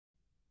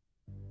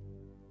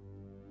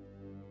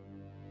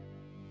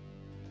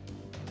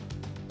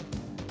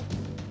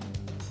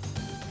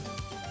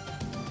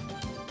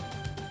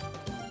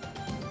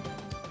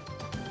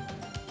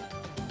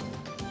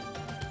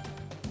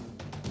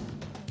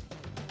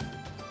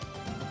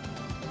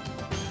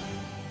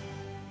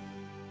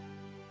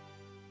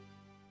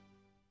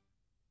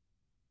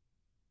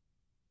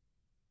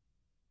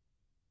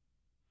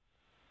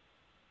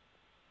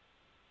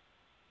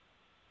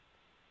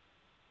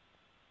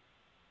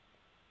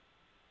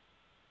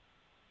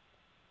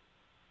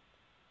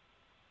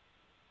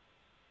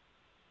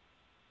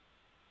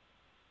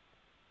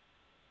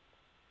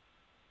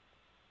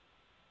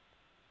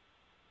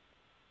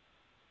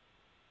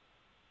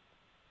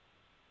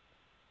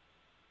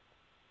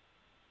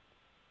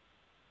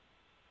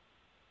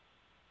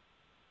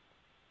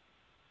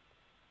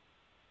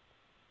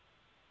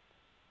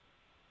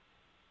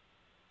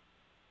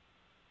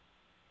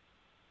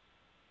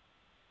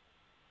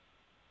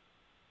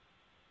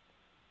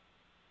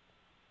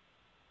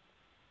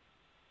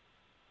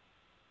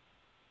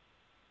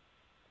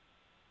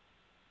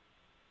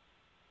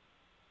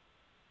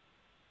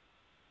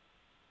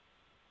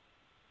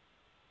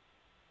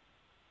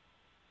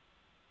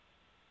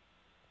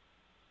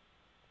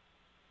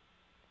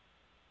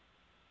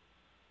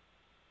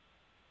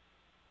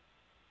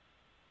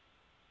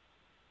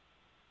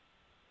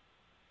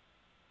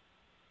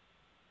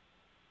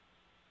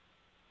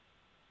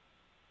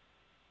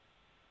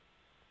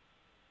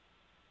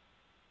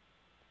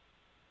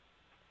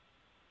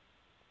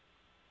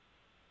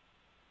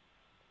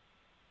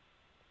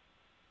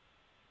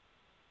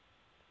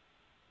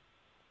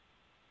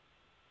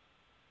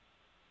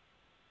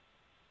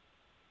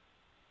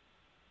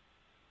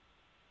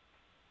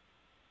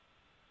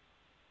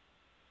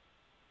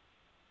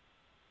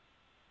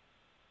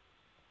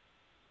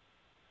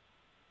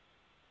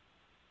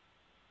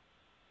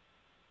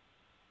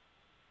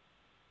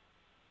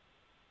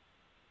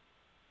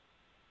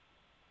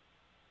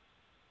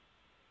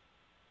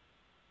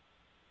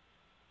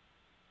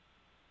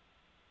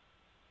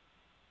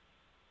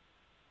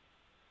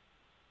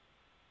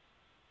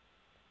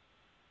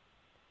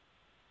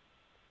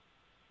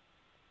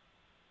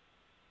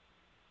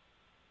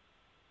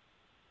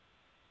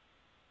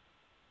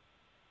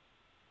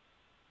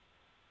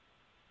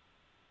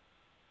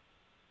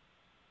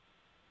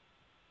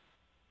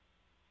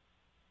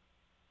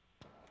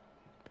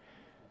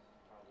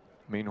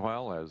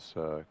Meanwhile, as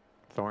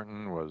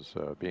Thornton was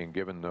being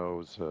given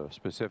those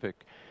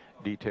specific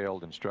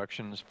detailed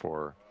instructions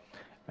for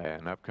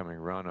an upcoming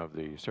run of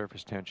the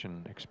surface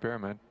tension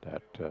experiment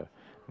at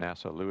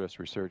NASA Lewis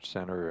Research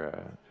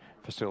Center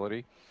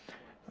facility,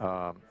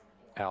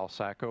 Al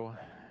Sacco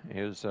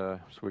is,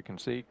 as we can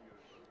see,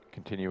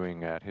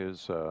 continuing at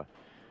his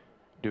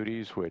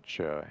duties,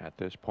 which at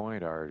this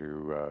point are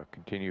to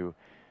continue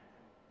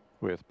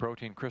with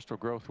protein crystal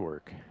growth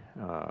work,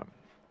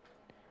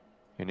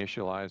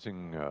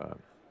 initializing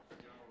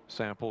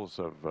samples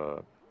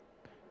of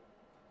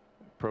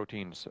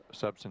protein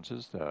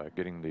substances,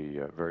 getting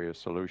the various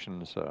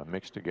solutions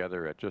mixed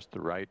together at just the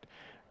right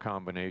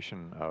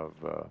combination of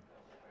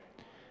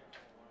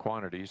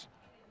quantities.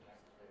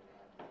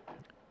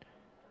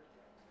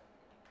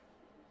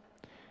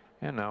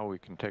 And now we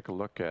can take a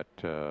look at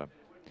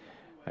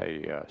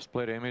a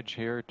split image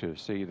here to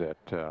see that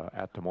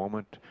at the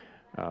moment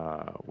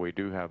we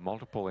do have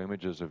multiple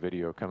images of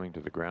video coming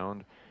to the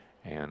ground,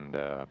 and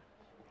 2.5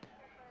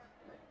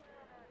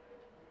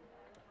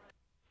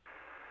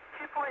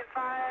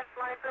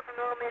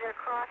 micrometer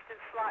crossed in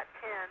slot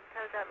 10.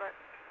 How does that look?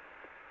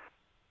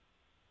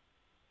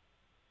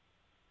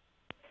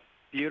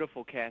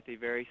 Beautiful, Kathy.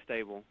 Very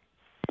stable.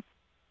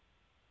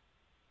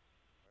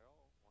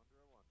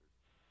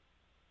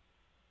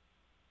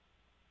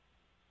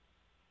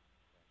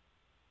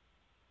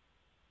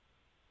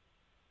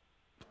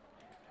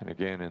 And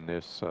again, in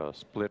this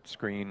split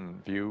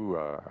screen view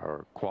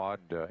or quad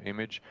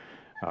image,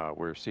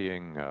 we're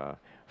seeing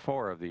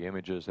 4 of the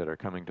images that are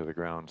coming to the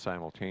ground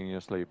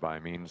simultaneously by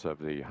means of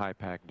the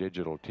HI-PAC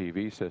digital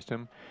TV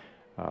system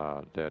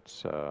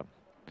that's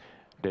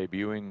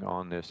debuting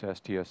on this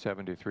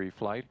STS-73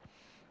 flight.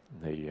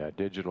 The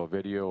digital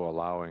video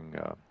allowing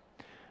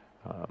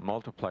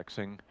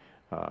multiplexing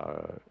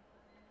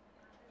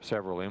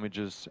several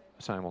images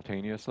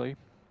simultaneously,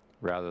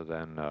 rather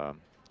than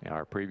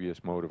our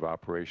previous mode of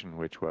operation,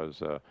 which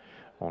was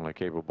only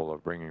capable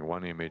of bringing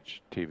one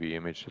TV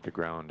image to the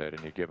ground at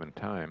any given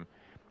time.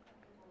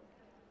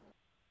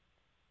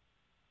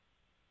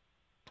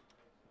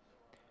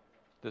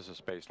 This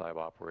is Spacelab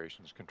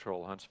Operations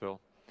Control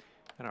Huntsville,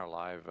 and our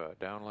live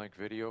downlink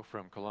video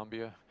from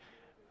Columbia,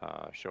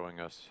 showing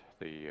us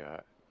the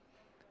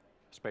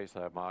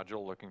Spacelab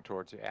module looking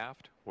towards the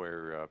aft,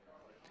 where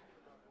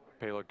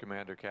Payload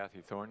Commander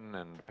Kathryn Thornton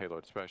and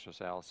Payload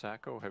Specialist Al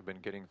Sacco have been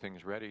getting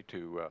things ready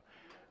to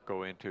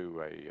go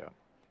into a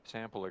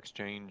sample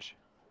exchange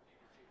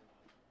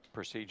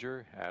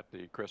procedure at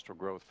the crystal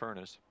growth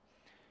furnace.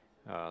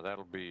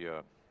 That'll be,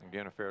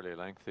 again, a fairly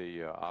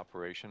lengthy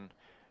operation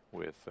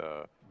with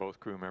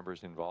both crew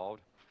members involved.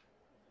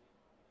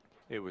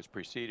 It was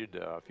preceded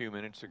a few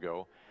minutes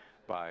ago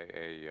by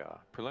a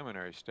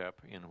preliminary step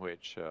in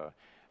which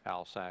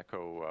Al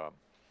Sacco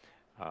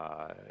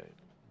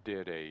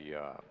did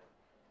a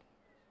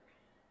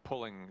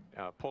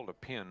pulled a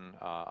pin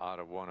out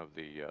of one of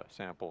the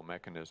sample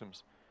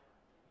mechanisms,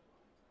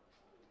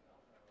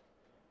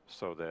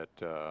 so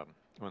that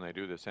when they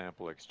do the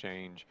sample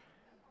exchange,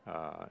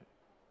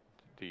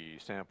 the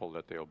sample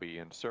that they'll be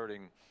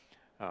inserting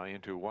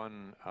into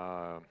one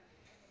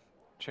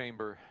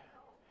chamber,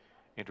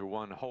 into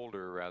one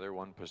holder rather,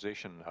 one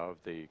position of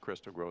the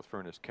crystal growth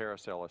furnace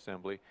carousel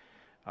assembly,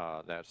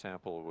 that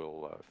sample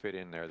will fit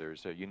in there.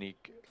 There's a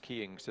unique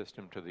keying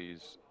system to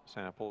these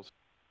samples.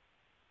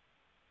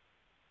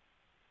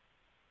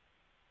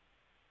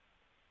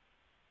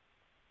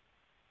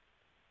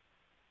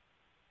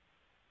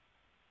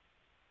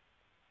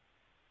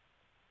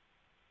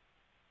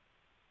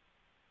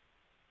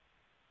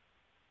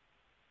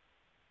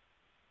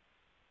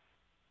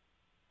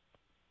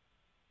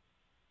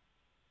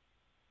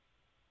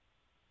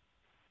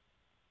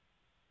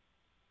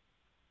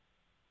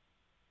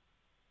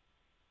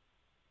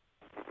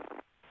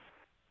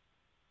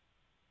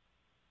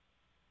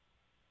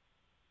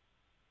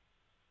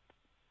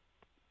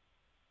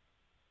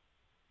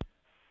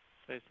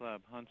 Spacelab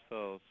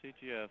Huntsville,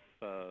 CGF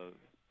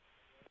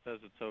says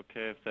it's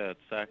okay if that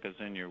sack is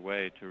in your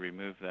way to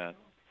remove that.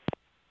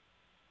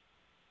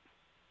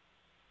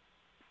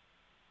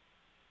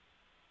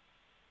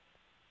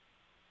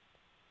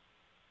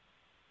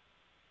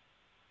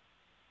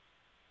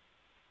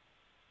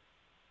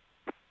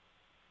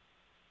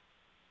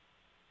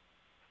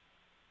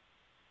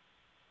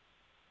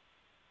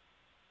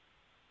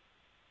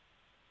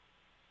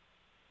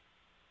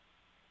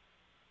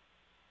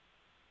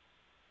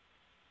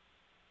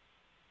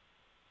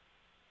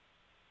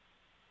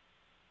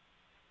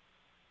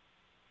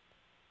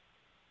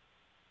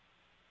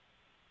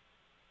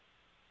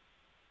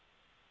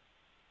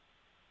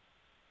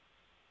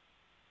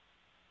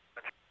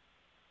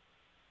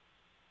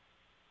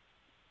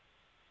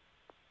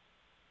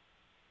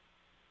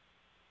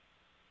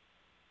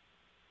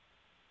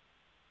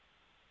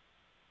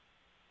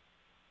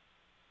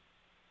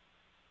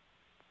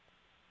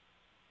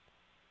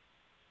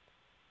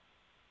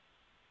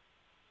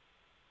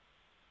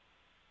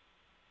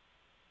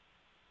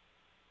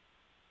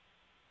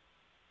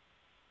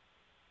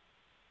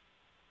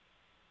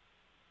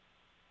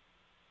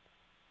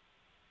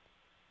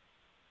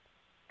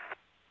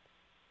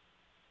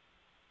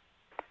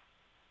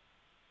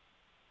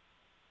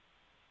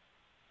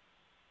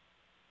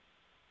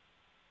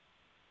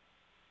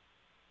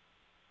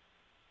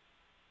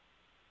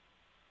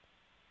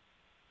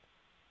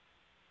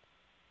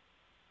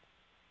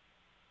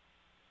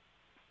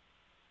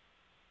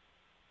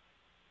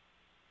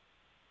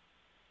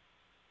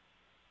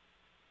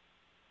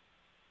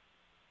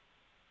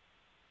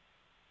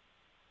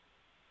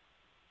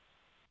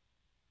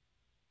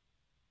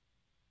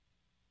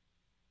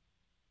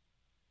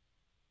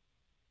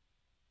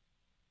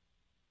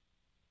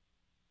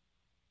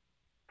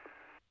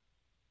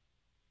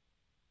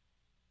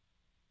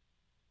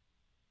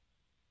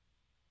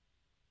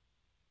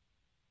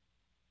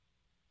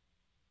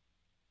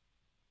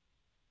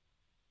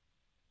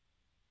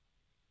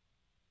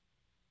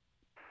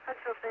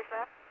 Huntsville Space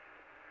Lab.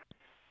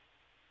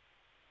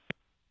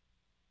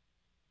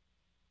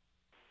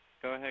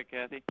 Go ahead,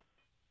 Kathy.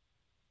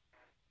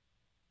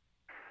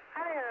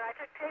 Hi there. I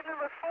took tape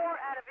number 4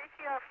 out of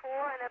VCR 4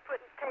 and I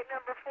put tape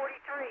number 43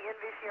 in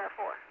VCR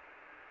 4.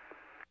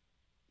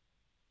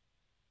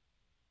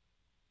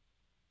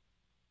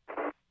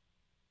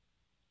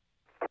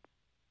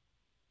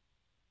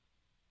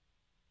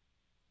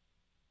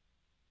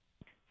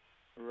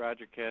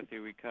 Roger, Kathy.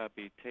 We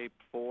copy tape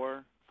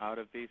 4 out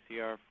of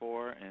VCR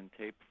 4 and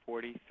tape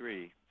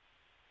 43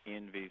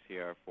 in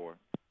VCR 4.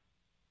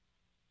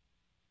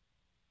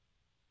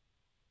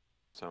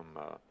 Some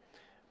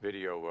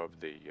video of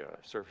the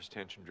surface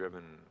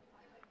tension-driven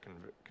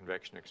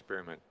convection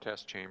experiment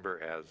test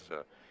chamber as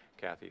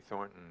Kathy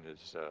Thornton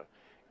is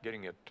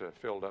getting it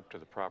filled up to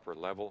the proper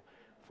level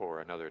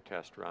for another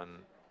test run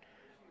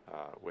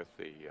with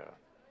the,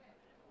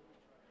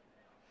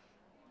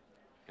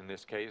 in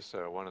this case,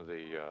 one of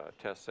the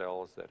test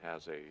cells that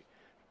has a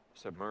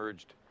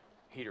submerged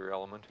heater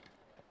element,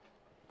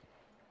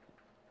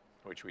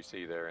 which we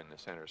see there in the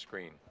center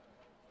screen.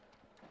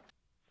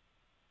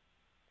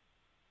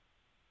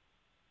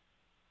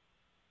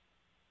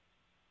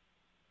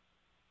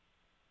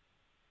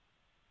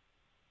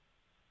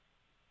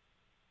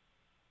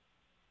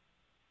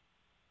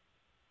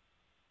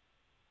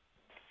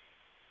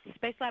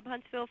 Spacelab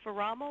Huntsville for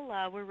Rommel.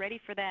 We're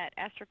ready for that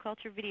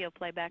astroculture video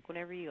playback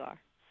whenever you are.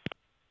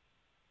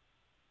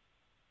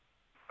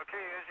 Okay,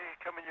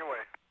 Izzy, coming your way.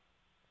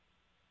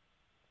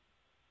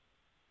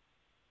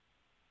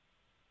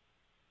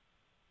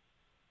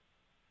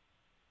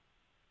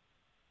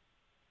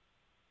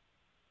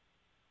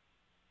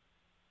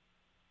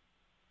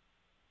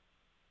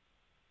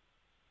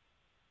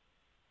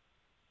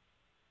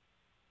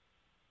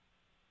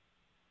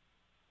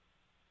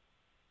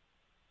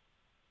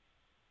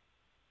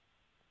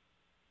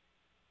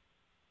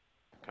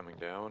 Coming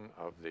down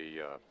of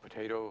the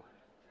potato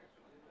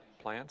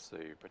plants,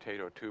 the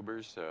potato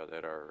tubers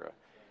that are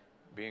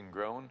being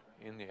grown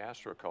in the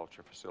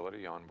astroculture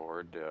facility on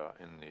board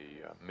in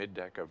the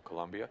mid-deck of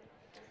Columbia.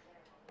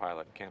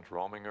 Pilot Kent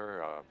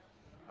Rominger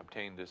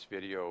obtained this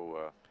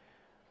video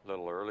a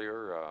little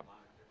earlier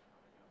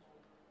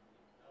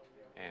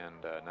and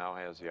now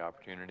has the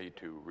opportunity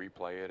to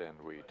replay it, and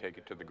we take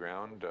it to the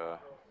ground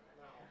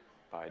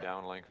by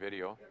downlink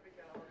video.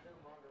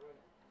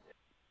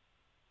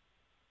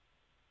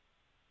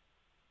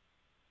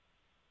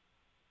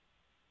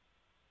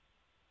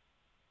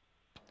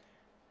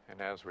 And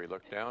as we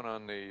look down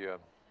on the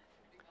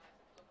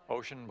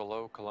ocean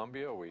below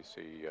Columbia, we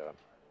see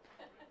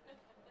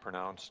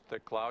pronounced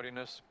thick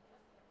cloudiness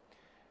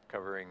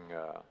covering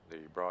the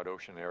broad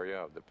ocean area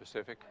of the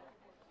Pacific.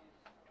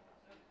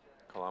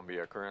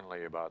 Columbia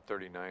currently about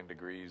 39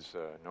 degrees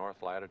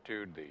north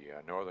latitude,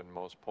 the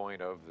northernmost point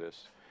of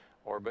this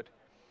orbit.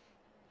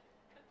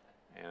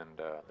 And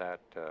that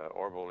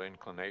orbital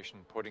inclination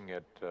putting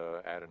it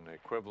at an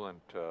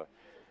equivalent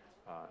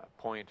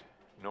point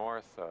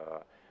north,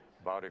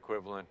 about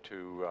equivalent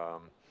to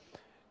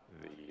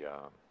the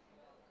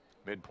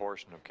mid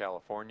portion of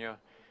California,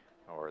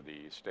 or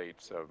the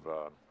states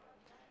of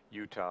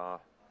Utah,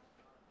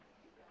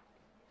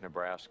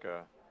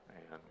 Nebraska,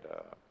 and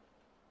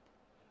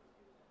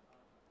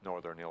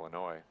northern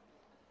Illinois.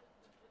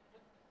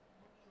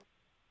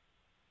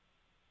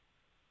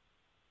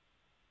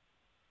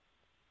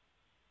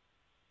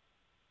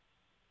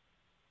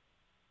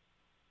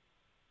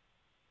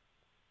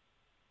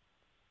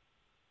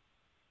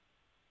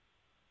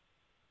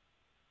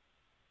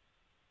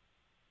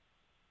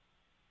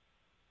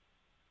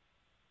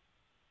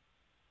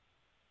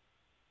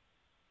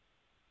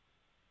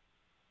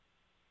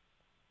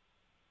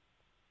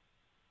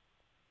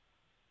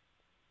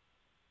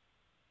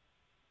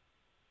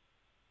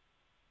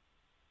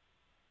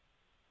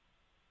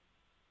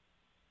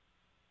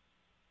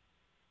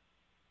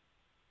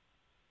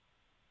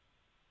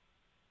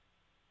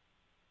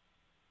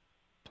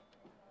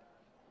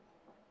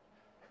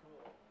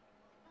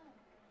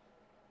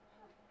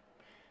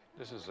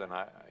 This is an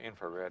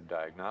infrared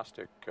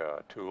diagnostic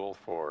tool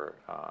for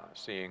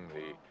seeing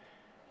the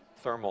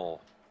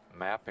thermal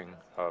mapping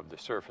of the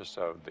surface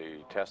of the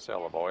test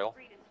cell of oil.